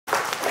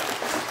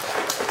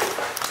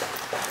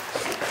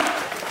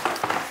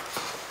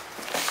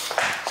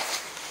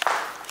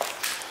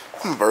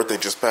birthday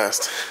just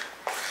passed.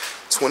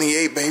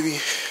 28, baby.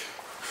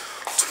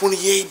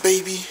 28,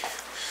 baby.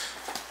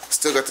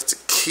 Still got the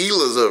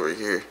tequilas over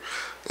here.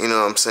 You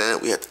know what I'm saying?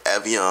 We had the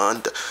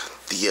Avion,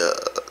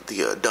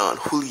 the Don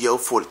Julio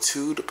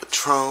 42, the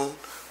Patron,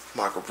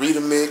 margarita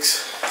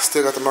mix.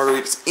 Still got the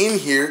margaritas in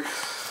here.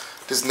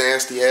 This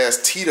nasty ass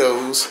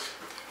Tito's.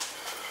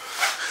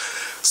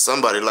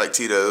 Somebody like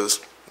Tito's.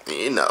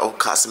 You know,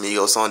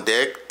 Casamigos on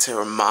deck,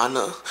 Terron,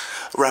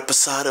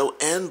 Reposado,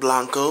 and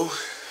Blanco.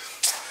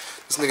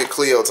 This nigga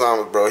Cleo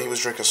Thomas, bro, he was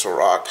drinking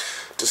Ciroc.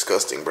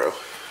 Disgusting, bro.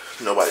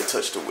 Nobody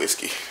touched the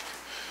whiskey.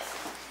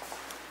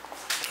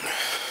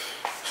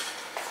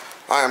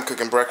 I am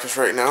cooking breakfast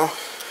right now.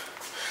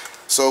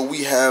 So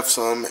we have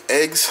some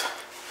eggs,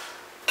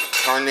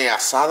 carne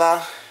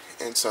asada,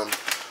 and some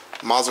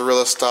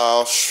mozzarella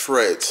style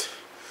shreds.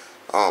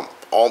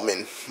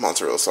 Almond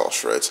mozzarella style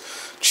shreds.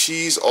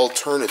 Cheese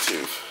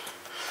alternative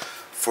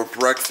for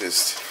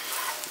breakfast.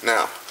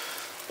 Now,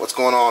 what's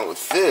going on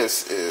with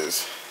this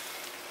is,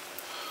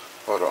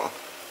 hold on.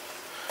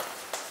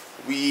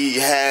 We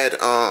had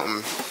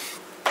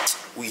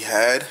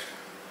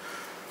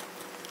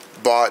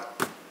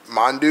bought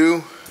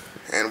mandu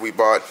and we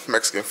bought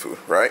Mexican food,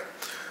 right?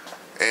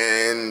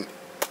 And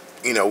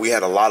you know, we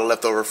had a lot of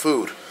leftover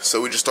food,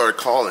 so we just started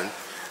calling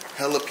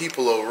hella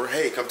people over.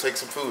 Hey, come take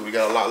some food. We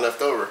got a lot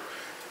left over.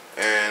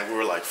 And we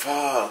were like,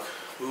 fuck,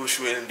 we wish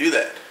we didn't do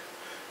that,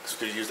 because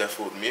we could use that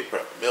food in meal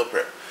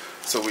prep.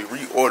 So we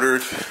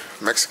reordered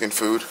Mexican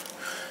food,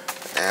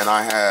 and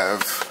I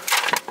have,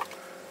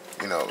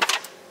 you know,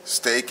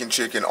 steak and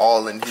chicken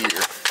all in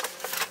here.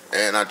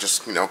 And I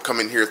just, you know, come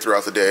in here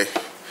throughout the day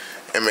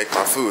and make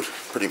my food,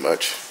 pretty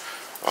much.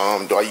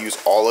 Do I use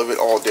all of it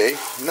all day?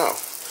 No.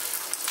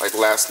 Like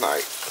last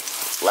night.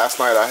 Last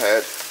night I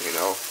had, you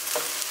know,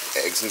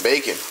 eggs and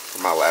bacon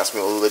for my last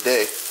meal of the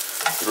day.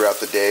 Throughout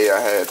the day I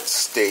had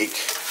steak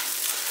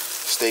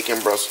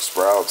and Brussels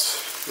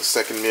sprouts. The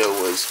second meal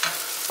was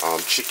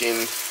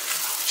chicken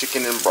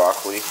and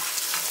broccoli,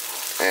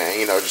 and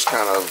you know, just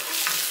kind of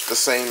the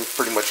same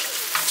pretty much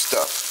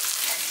stuff.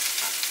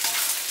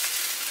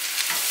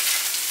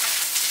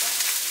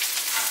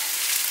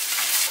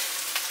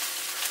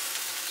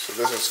 So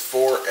this is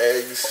 4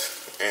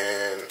 eggs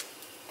and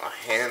a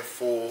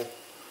handful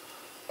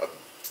of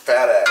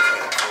fat ass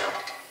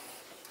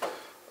handful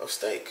of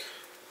steak.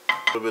 A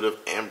little bit of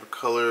amber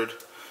colored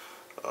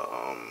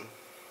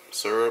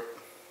syrup.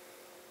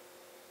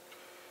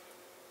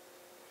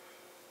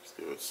 Let's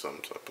give it some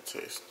type of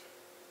taste.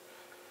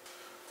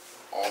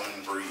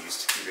 Almond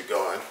breeze to keep it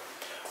going.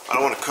 I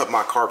don't want to cut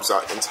my carbs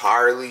out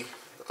entirely.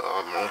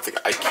 I don't think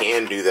I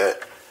can do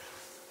that.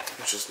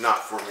 It's just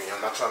not for me.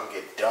 I'm not trying to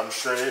get dumb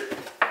shredded,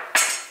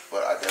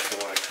 but I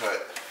definitely want to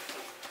cut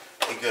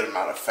a good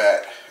amount of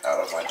fat out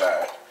of my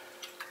diet.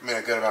 I mean,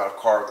 a good amount of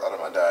carbs out of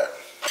my diet.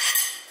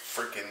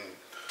 Freaking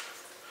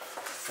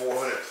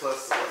 400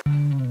 plus.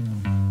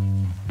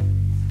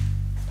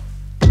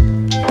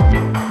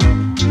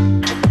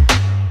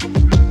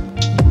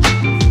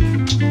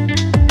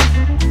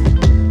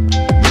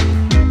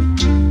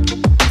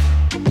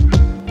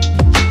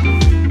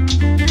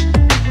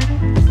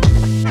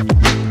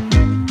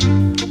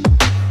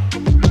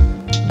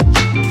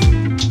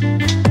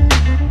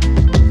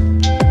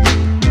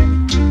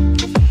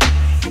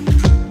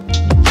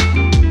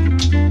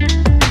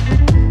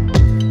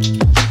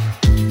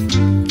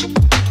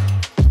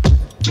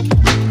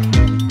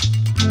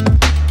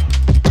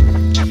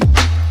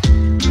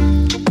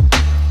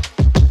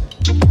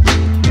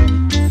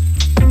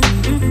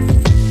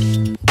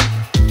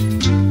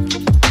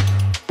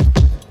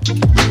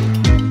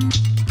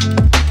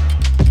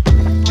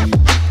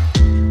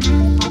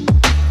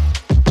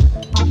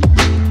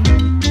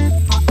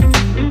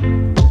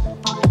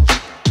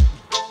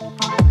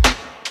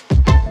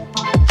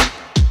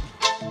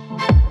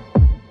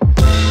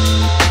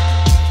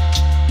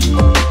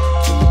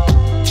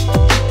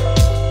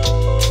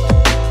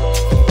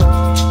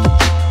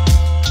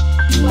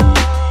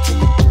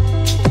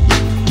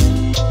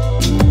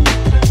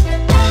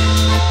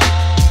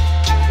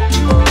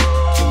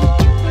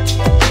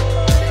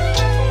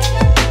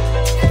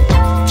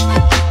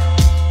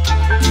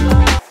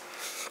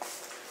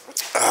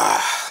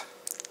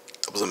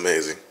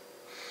 Amazing.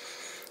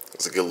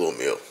 It's a good little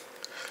meal.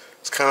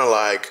 It's kind of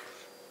like,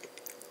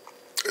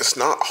 it's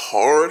not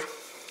hard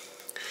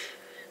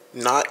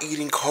not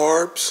eating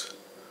carbs,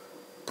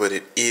 but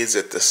it is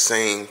at the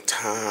same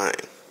time.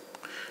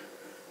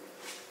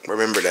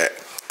 Remember that.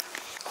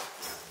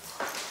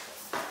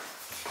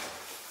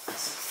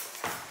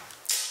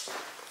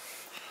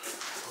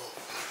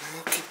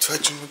 Oh, keep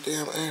touching the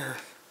damn air.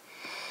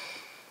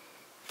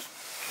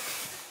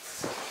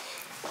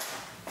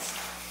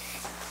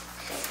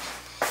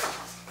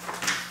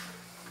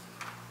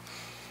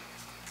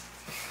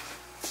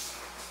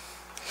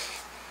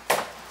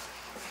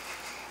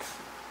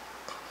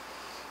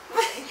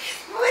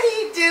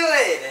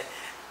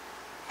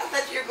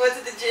 Going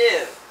to the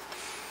gym.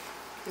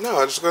 No,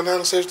 I just go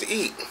downstairs to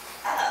eat.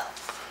 Oh.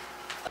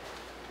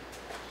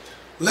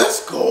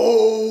 Let's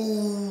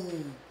go.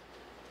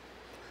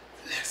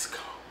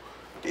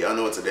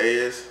 know what today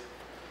is?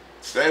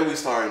 Today we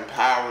starting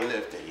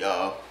powerlifting,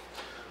 y'all.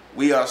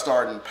 We are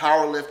starting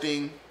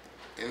powerlifting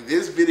in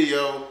this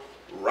video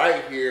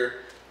right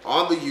here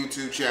on the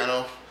YouTube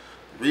channel.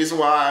 The reason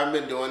why I've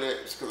been doing it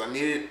is because I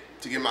needed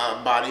to give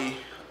my body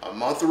a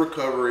month of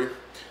recovery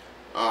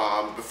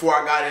before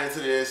I got into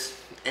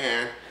this.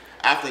 And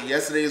after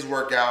yesterday's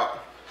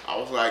workout, I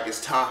was like,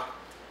 it's time.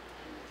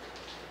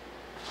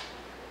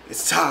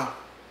 It's time.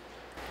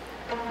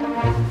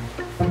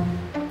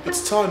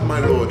 It's time, my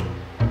lord.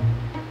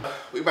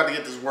 We about to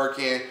get this work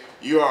in.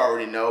 You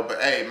already know,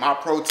 but hey, my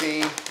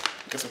protein,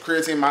 get some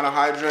creatine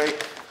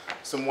monohydrate,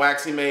 some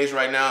waxy maize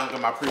right now. Got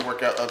my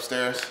pre-workout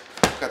upstairs.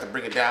 Got to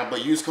bring it down,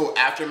 but use code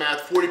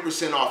Aftermath,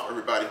 40% off,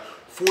 everybody.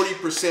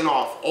 40%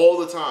 off all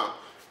the time.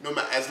 No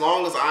matter, as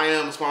long as I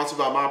am sponsored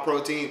by my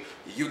protein,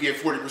 you get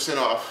 40%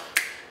 off.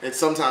 And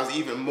sometimes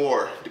even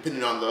more,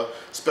 depending on the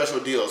special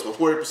deals. But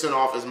 40%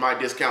 off is my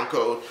discount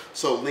code.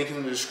 So link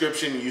in the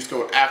description, use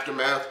code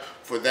Aftermath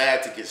for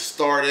that to get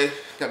started.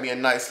 Got me a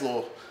nice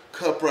little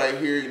cup right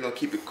here, you know,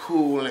 keep it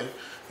cool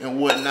and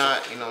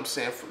whatnot, you know what I'm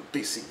saying, for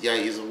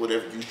BCAs or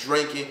whatever you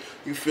drinking,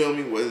 you feel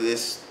me, whether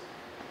this,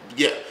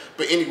 yeah.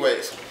 But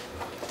anyways,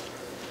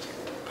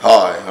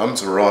 hi, I'm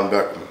Terron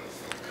Beckham.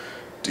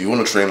 Do you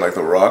want to train like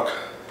The Rock?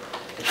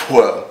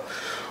 Well,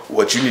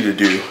 what you need to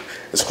do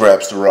is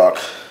grab The Rock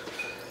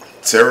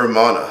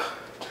Terron,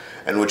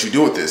 and what you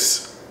do with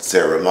this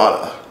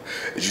Terron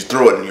is you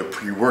throw it in your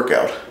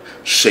pre-workout,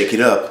 shake it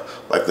up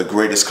like the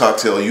greatest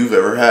cocktail you've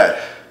ever had.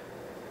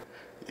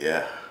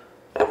 Yeah.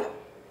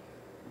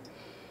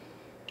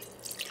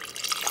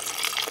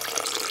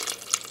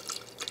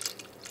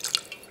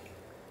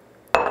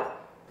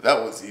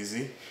 That was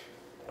easy.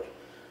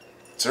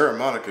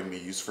 Terron can be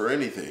used for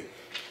anything.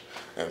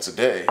 And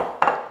today,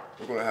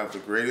 we're gonna have the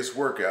greatest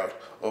workout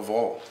of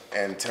all.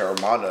 And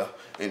Terron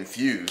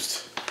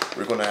infused,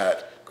 we're gonna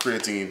add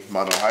creatine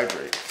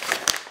monohydrate.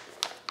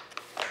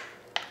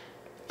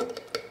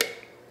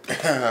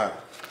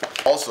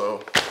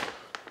 Also,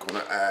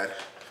 gonna add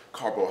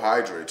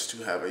carbohydrates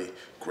to have a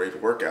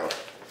great workout.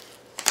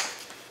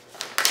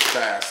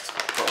 Fast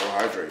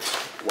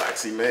carbohydrates,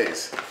 waxy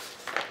maize.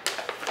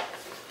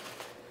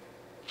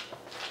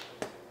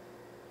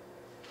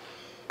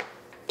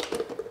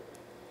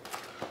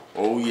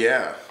 Oh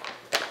yeah.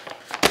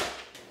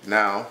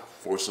 Now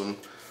for some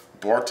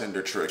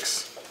bartender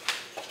tricks.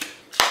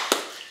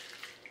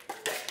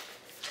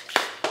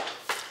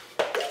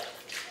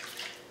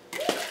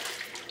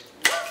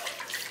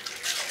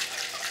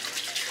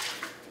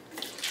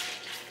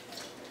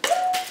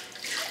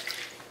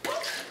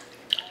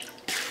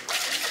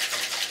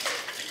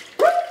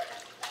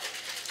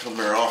 Come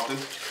here often.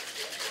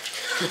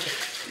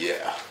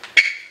 Yeah.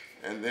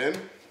 And then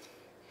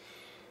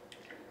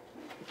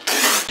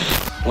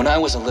when I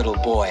was a little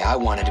boy, I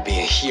wanted to be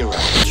a hero.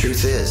 The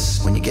truth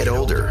is, when you get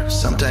older,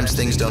 sometimes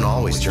things don't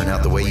always turn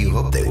out the way you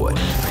hope they would.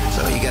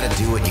 So you gotta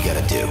do what you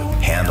gotta do.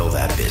 Handle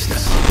that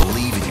business.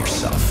 Believe in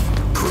yourself.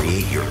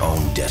 Create your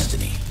own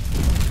destiny.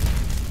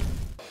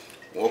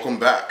 welcome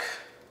back.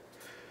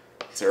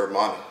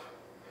 Terron.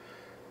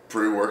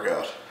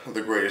 Pre-workout.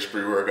 The greatest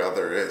pre-workout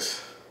there is.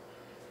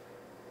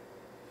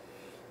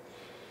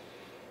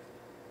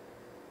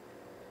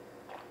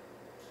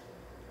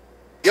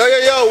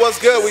 Yo, what's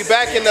good? We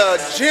back in the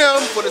gym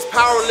for this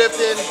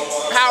powerlifting,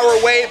 power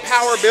weight,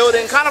 power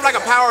building, kind of like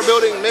a power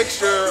building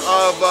mixture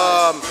of,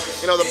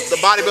 you know, the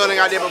bodybuilding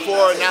I did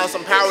before, and now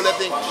some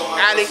powerlifting,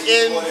 adding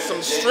in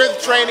some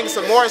strength training,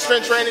 some more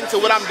strength training to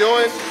what I'm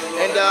doing.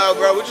 And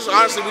bro, we just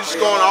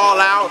going all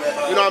out,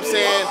 you know what I'm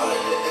saying?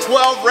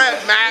 12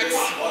 rep max,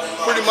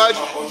 pretty much.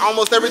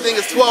 Almost everything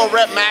is 12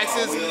 rep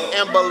maxes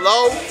and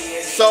below.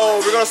 So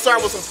we're gonna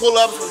start with some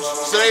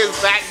pull-ups. Today is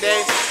back day.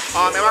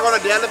 Am I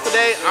gonna deadlift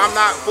today? I'm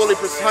not fully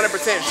 100%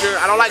 sure.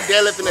 I don't like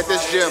deadlifting at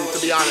this gym, to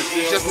be honest.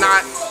 It's just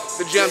not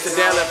the gym to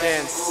deadlift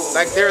in.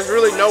 Like, there's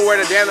really nowhere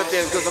to deadlift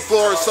in because the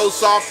floor is so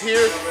soft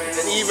here,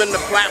 and even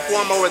the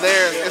platform over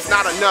there, it's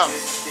not enough.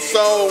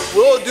 So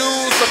we'll do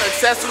some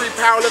accessory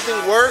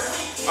powerlifting work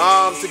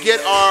to get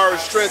our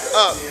strength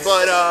up.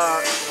 But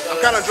I'm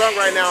kind of drunk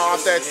right now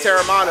off that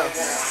Terron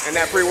and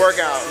that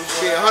pre-workout. Just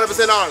being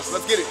 100% honest.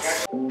 Let's get it.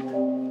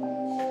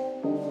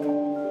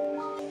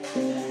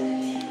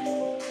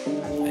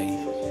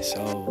 So,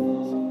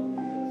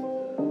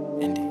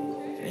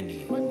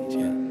 indie,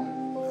 yeah.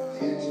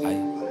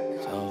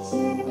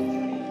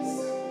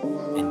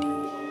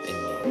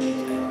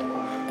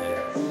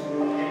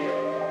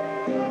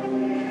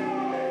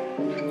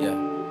 Yeah.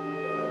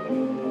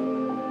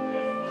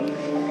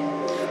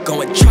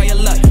 Go and try your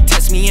luck.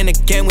 Test me in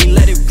again, we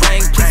let it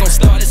rain. Please don't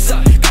start us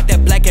up. Got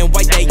that black and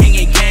white, that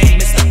yin and yang.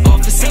 Mr.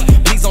 Officer,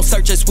 please don't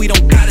search us, we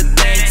don't got a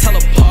thing. Tell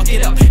her park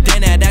it up.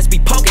 Then that ass be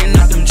poking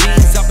out them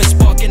jeans up and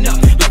sparking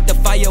up. Like the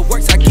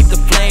fireworks, I keep the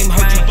flame.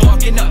 Heard you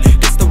barking up.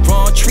 This the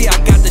wrong tree, I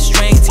got the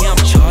strings. Yeah,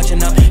 I'm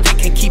charging up. They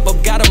can't keep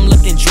up, got them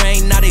looking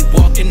drained. Now they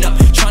walking up,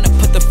 trying to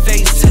put the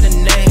face to the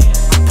name.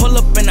 Pull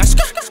up and I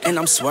and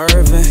I'm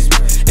swerving.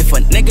 If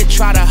a nigga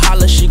try to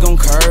holler, she gon'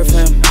 curve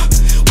him.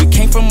 We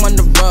came from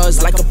under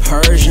rugs like a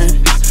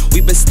Persian.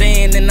 We been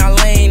staying in our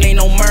lane, ain't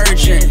no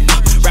merging.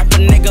 Wrap a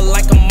nigga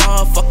like a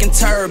motherfucking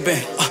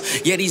turban.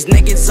 Yeah, these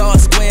niggas all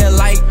square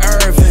like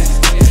Irvin.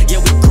 Yeah,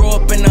 we grew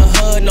up in the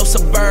hood, no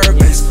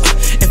Suburbans.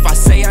 If I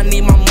say I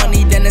need my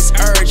money, then it's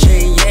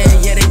urgent.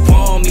 Yeah, they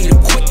want me to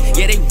quit.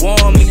 Yeah, they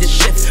want me to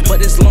shift.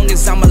 But as long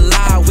as I'm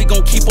alive, we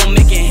gon' keep on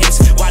making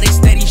hits. While they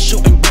steady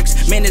shooting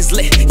bricks, man, it's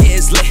lit. Yeah,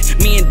 it's lit.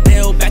 Me and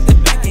Dale back to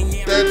back. And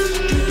yeah,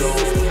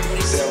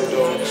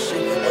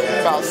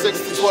 about 6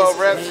 to 12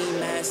 reps.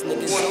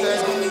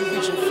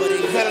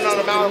 Depending on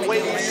the amount of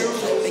weight we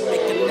use.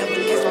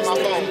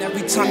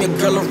 Every time your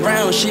girl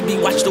around, she be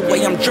watch the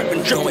way I'm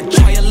drippin'.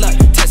 Try your luck,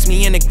 test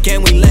me in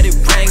again, we let it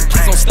ring.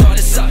 Please don't start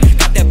us up.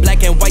 Got that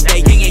black and white, that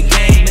yin and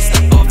yang.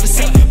 Mr.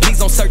 Officer, please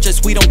don't search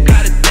us, we don't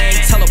got a thing.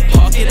 Tell her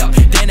park it up,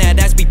 then that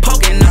ass be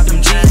poking out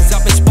them jeans.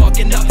 I've been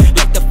sparking up,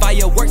 like the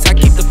fireworks, I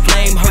keep the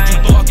flame. Heard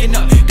you barking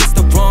up, this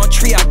the wrong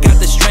tree, I got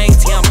the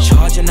strings. Yeah, I'm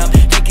charging up,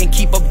 they can't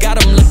keep up, got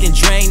them looking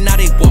drained. Now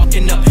they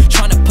walking up,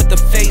 trying to put the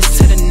face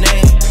to the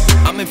name.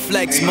 I'm in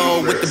flex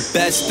mode with the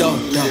best though.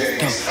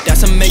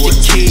 That's a major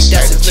key,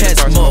 that's a chess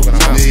mode.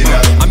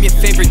 I'm your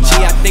favorite G,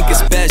 I think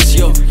it's best.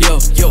 Yo.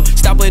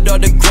 Stop with all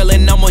the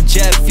grilling, I'm on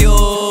jet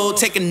fuel.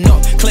 Taking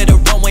off, clear the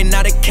runway,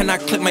 now they cannot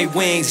clip my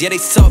wings. Yeah, they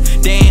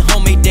soft, they ain't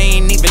homie, they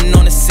ain't even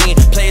on the scene.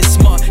 Play it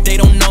smart, they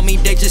don't know me,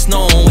 they just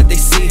know what they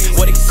see.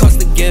 What it costs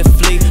to get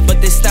flea, but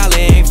this style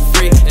ain't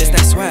free. This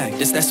that swag,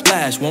 this that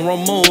splash. One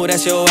wrong move,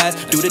 that's your ass.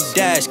 Do the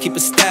dash, keep a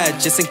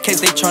stash, just in case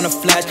they tryna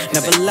flash.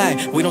 Never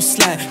lag, we don't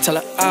slack, tell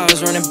her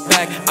eyes running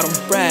back. I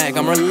don't brag,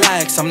 I'm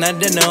relaxed, I'm not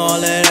into all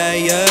of that,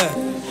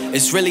 yeah.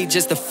 It's really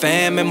just the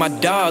fam and my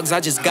dogs, I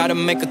just gotta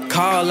make a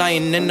call. I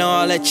ain't into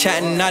all that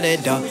chatting, not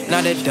at all.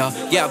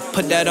 Yeah, I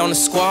put that on the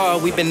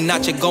squad, we been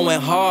out here going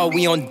hard.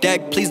 We on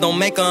deck, please don't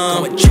make them.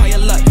 Go and try your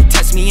luck,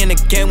 test me in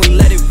again, we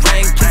let it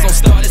ring. Please don't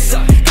start us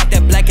up, got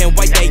that black and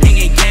white, that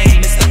yin and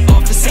yang. Mr.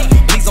 Officer,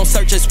 please don't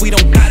search us, we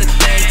don't got a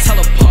thing. Tell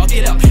her park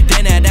it up,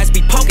 then that ass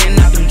be poking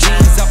out them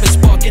jeans. I've been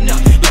sparking up,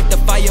 like the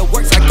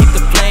fireworks, I keep the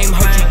flame.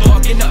 Heard you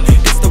barking up,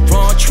 it's the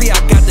wrong tree, I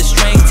got the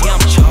strings. Yeah,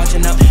 I'm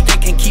charging up, they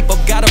can't keep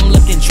up, got them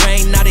looking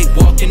drained. Now they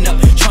walking up,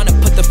 trying to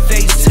put the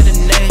face to the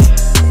name.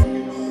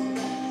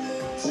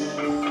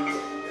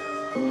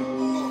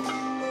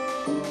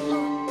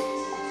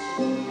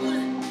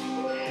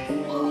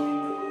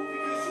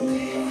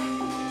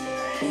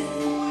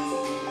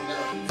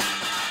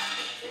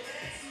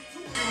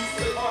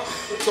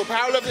 So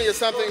powerlifting is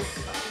something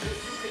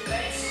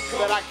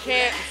that I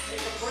can't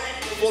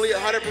fully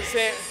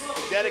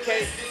 100%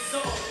 dedicate.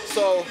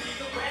 So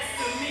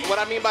what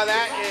I mean by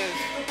that is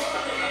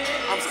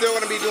I'm still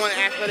going to be doing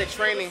athletic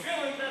training,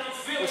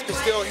 which can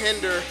still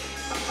hinder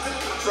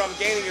from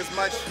gaining as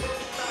much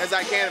as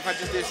I can if I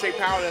just did straight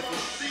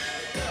powerlifting.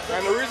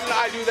 And the reason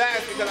I do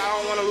that is because I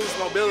don't want to lose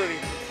mobility.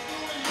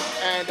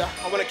 And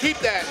I want to keep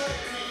that.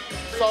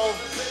 So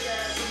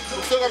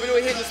we're still going to be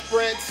doing hitting the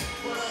sprints,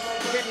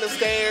 hitting the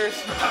stairs.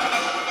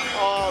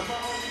 I'm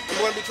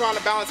going to be trying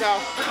to balance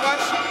out pretty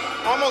much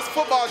almost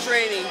football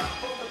training,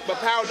 but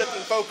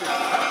powerlifting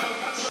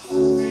focused.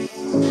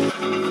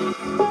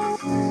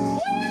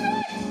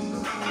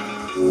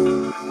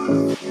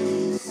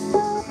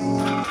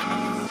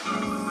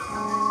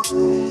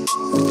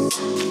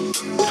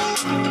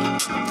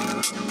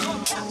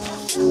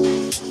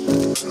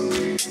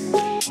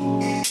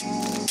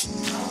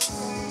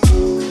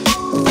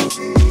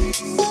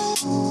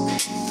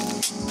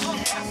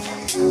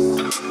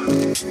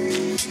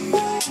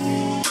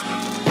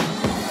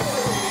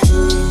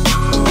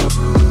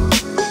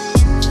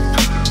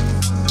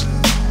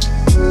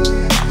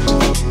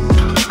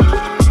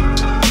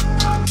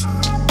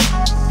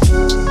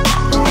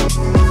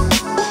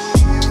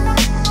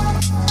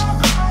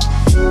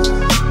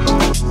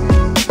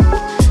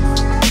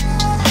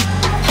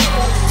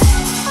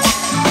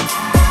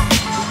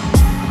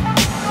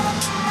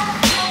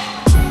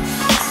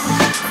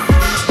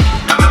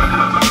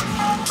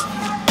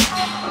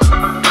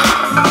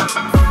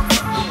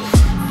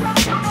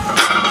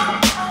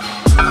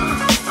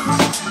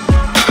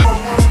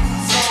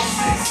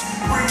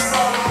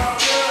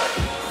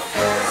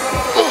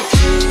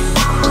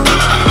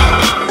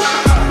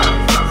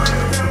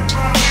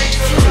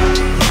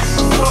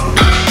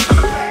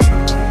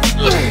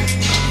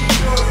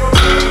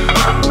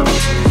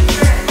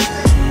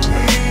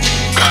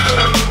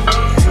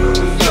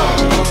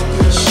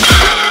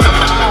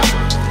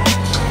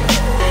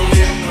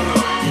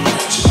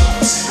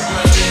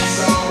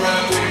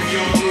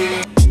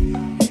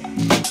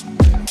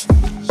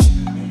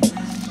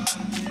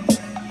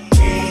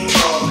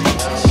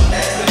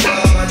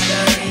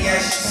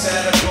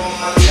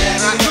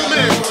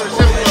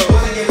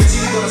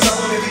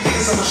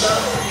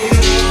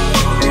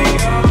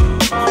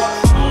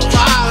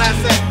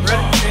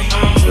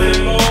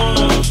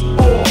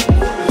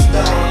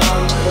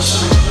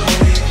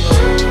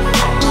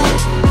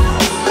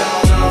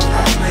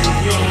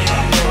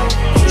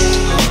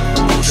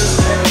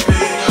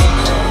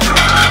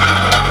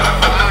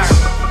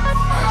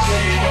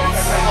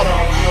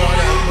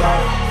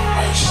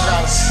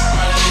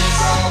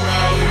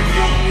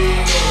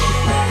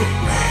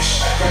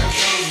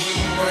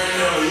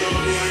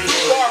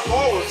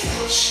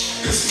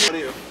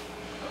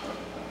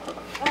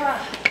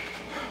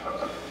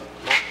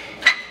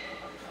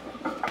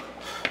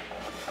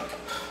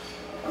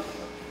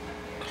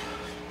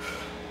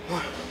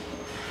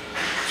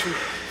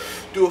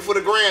 do it for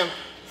the gram.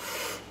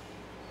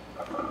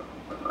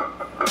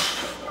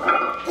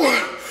 1,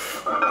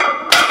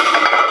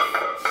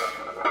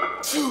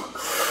 2,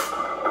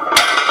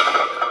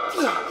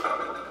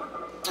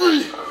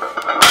 3.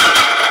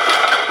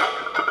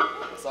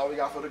 That's all we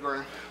got for the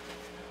gram.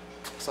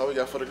 That's all we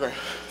got for the gram.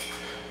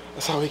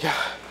 That's all we got.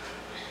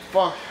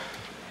 Fuck.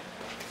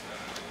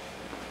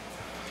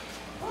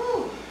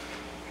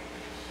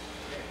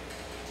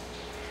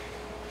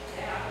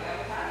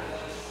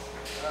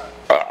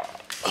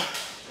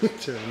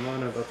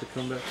 Terron about to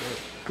come back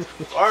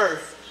up. Alright.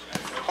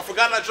 I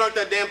forgot I drank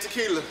that damn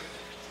tequila.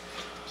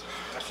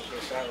 That's a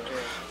good shot right here.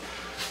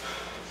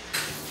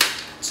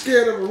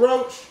 Scared of a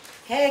roach?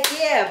 Heck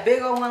yeah,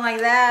 big old one like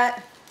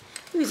that.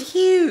 It was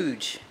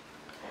huge.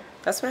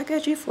 That's what I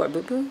got you for,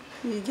 boo-boo.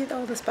 You get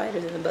all the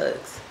spiders and the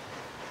bugs.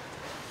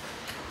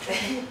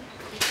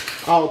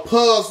 Oh,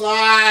 pussy!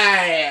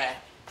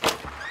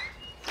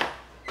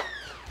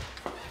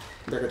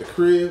 Back at the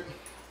crib.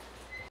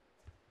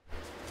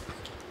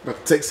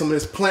 About to take some of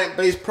this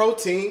plant-based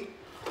protein.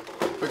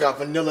 We got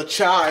vanilla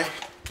chai.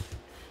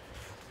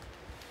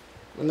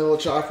 Vanilla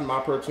chai from My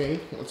Protein.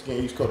 Once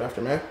again, use code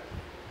AFTERMATH.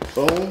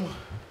 Boom.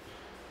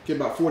 Get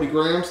about 40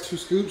 grams, 2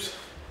 scoops.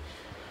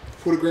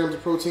 40 grams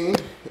of protein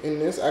in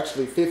this.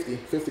 Actually 50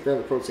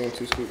 grams of protein,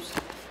 2 scoops.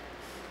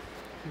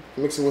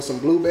 Mix it with some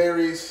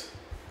blueberries,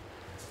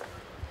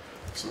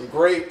 some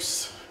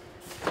grapes,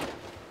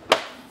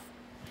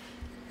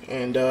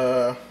 and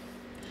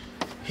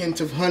hint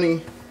of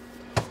honey.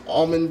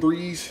 Almond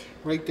breeze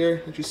right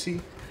there that you see.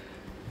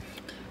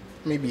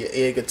 Maybe an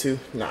egg or 2.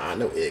 Nah,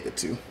 no egg or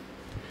 2.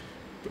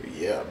 But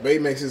yeah,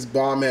 Bday makes this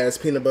bomb ass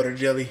peanut butter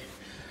jelly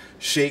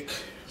shake.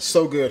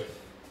 So good.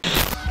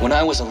 When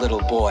I was a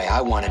little boy,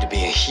 I wanted to be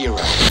a hero.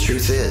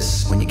 Truth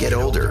is, when you get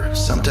older,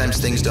 sometimes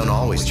things don't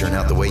always turn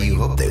out the way you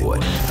hope they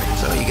would.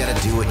 So you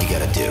gotta do what you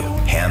gotta do.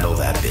 Handle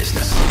that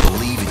business.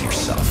 Believe in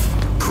yourself.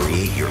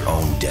 Create your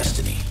own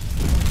destiny.